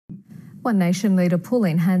One Nation leader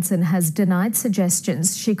Pauline Hanson has denied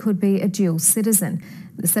suggestions she could be a dual citizen.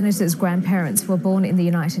 The senator's grandparents were born in the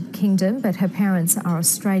United Kingdom, but her parents are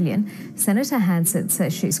Australian. Senator Hanson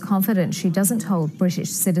says she's confident she doesn't hold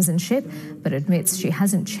British citizenship, but admits she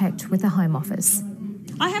hasn't checked with the Home Office.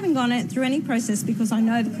 I haven't gone through any process because I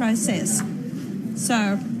know the process.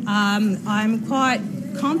 So I'm quite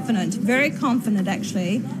confident, very confident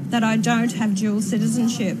actually, that I don't have dual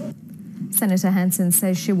citizenship. Senator Hanson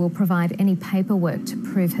says she will provide any paperwork to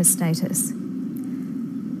prove her status.